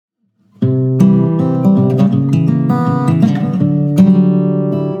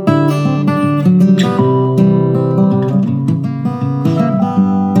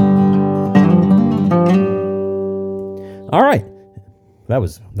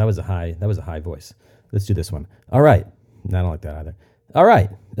was a high voice. Let's do this one. All right. I don't like that either. All right.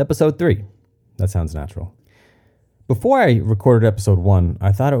 Episode 3. That sounds natural. Before I recorded episode 1,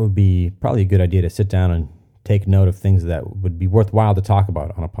 I thought it would be probably a good idea to sit down and take note of things that would be worthwhile to talk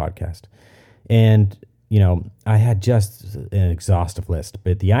about on a podcast. And, I had just an exhaustive list,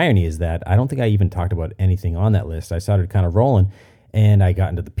 but the irony is that I don't think I even talked about anything on that list. I started kind of rolling, and I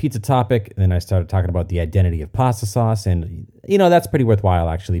got into the pizza topic, and then I started talking about the identity of pasta sauce, and, that's pretty worthwhile,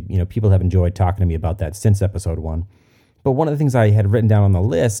 actually. People have enjoyed talking to me about that since episode 1. But one of the things I had written down on the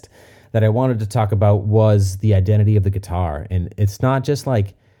list that I wanted to talk about was the identity of the guitar. And it's not just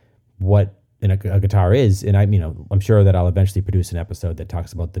like what a guitar is. And I'm sure that I'll eventually produce an episode that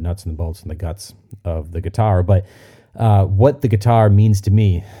talks about the nuts and the bolts and the guts of the guitar, but what the guitar means to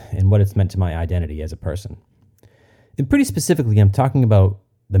me and what it's meant to my identity as a person. And pretty specifically, I'm talking about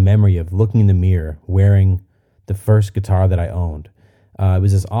the memory of looking in the mirror wearing the first guitar that I owned. It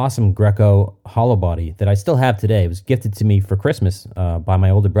was this awesome Greco hollow body that I still have today. It was gifted to me for Christmas by my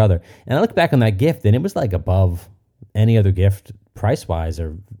older brother. And I look back on that gift, and it was like above any other gift price-wise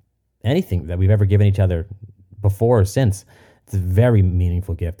or anything that we've ever given each other before or since. It's a very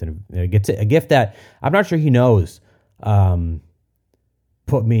meaningful gift, and a gift that I'm not sure he knows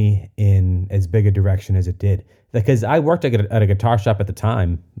put me in as big a direction as it did. Because I worked at a guitar shop at the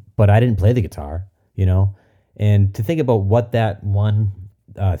time, but I didn't play the guitar, And to think about what that one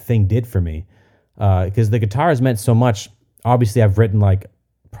thing did for me, because the guitar has meant so much. Obviously, I've written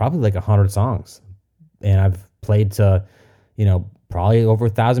probably 100 songs, and I've played to, probably over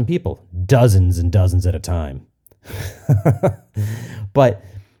 1,000 people, dozens and dozens at a time. But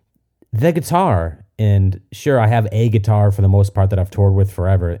the guitar, and sure, I have a guitar for the most part that I've toured with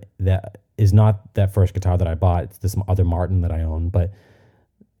forever. That is not that first guitar that I bought. It's this other Martin that I own, but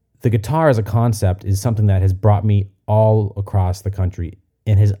the guitar as a concept is something that has brought me all across the country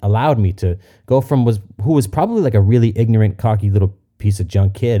and has allowed me to go from who was probably like a really ignorant, cocky little piece of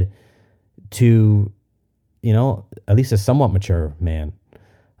junk kid to, at least a somewhat mature man.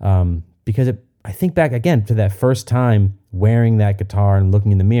 Because I think back again to that first time wearing that guitar and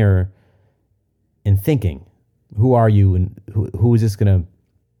looking in the mirror and thinking, who are you and how is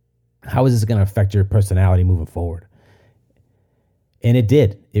this going to affect your personality moving forward? And it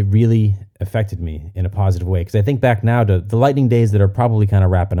did. It really affected me in a positive way. Because I think back now to the Lightning days that are probably kind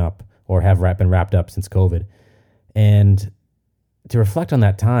of wrapping up or have been wrapped up since COVID. And to reflect on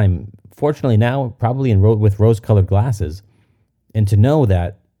that time, fortunately now probably with rose-colored glasses, and to know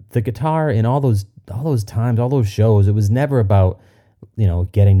that the guitar in all those times, all those shows, it was never about,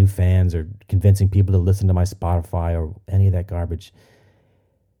 getting new fans or convincing people to listen to my Spotify or any of that garbage.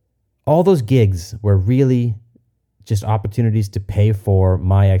 All those gigs were really just opportunities to pay for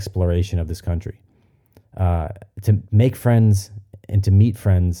my exploration of this country, to make friends and to meet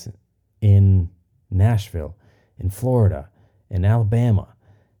friends in Nashville, in Florida, in Alabama,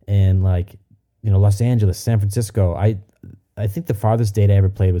 and Los Angeles, San Francisco. I think the farthest date I ever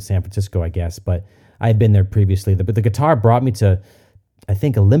played was San Francisco, I guess, but I had been there previously. But the guitar brought me to, I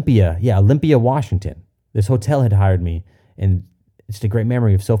think, Olympia, Washington. This hotel had hired me, and it's just a great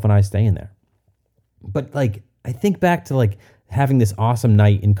memory of Soph and I staying there. But I think back to having this awesome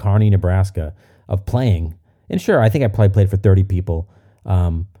night in Kearney, Nebraska of playing. And sure, I think I probably played for 30 people.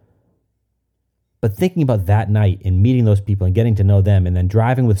 But thinking about that night and meeting those people and getting to know them, and then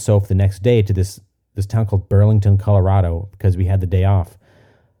driving with Soph the next day to this town called Burlington, Colorado, because we had the day off.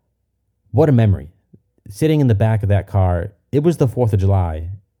 What a memory. Sitting in the back of that car, it was the 4th of July,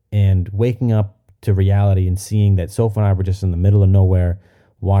 and waking up to reality and seeing that Soph and I were just in the middle of nowhere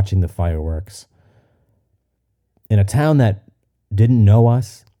watching the fireworks. In a town that didn't know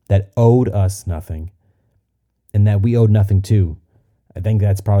us, that owed us nothing, and that we owed nothing to. I think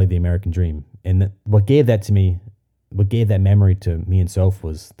that's probably the American dream. And what gave that memory to me and Soph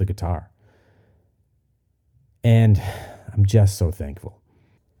was the guitar. And I'm just so thankful.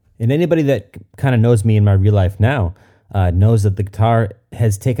 And anybody that kind of knows me in my real life now knows that the guitar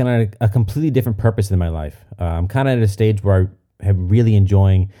has taken on a completely different purpose in my life. I'm kind of at a stage where I am really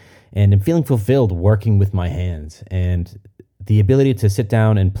enjoying and I'm feeling fulfilled working with my hands, and the ability to sit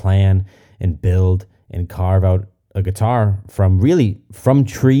down and plan and build and carve out a guitar from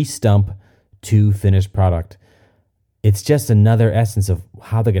tree stump to finished product. It's just another essence of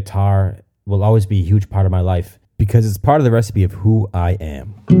how the guitar will always be a huge part of my life, because it's part of the recipe of who I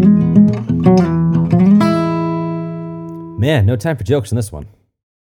am. Man, no time for jokes on this one.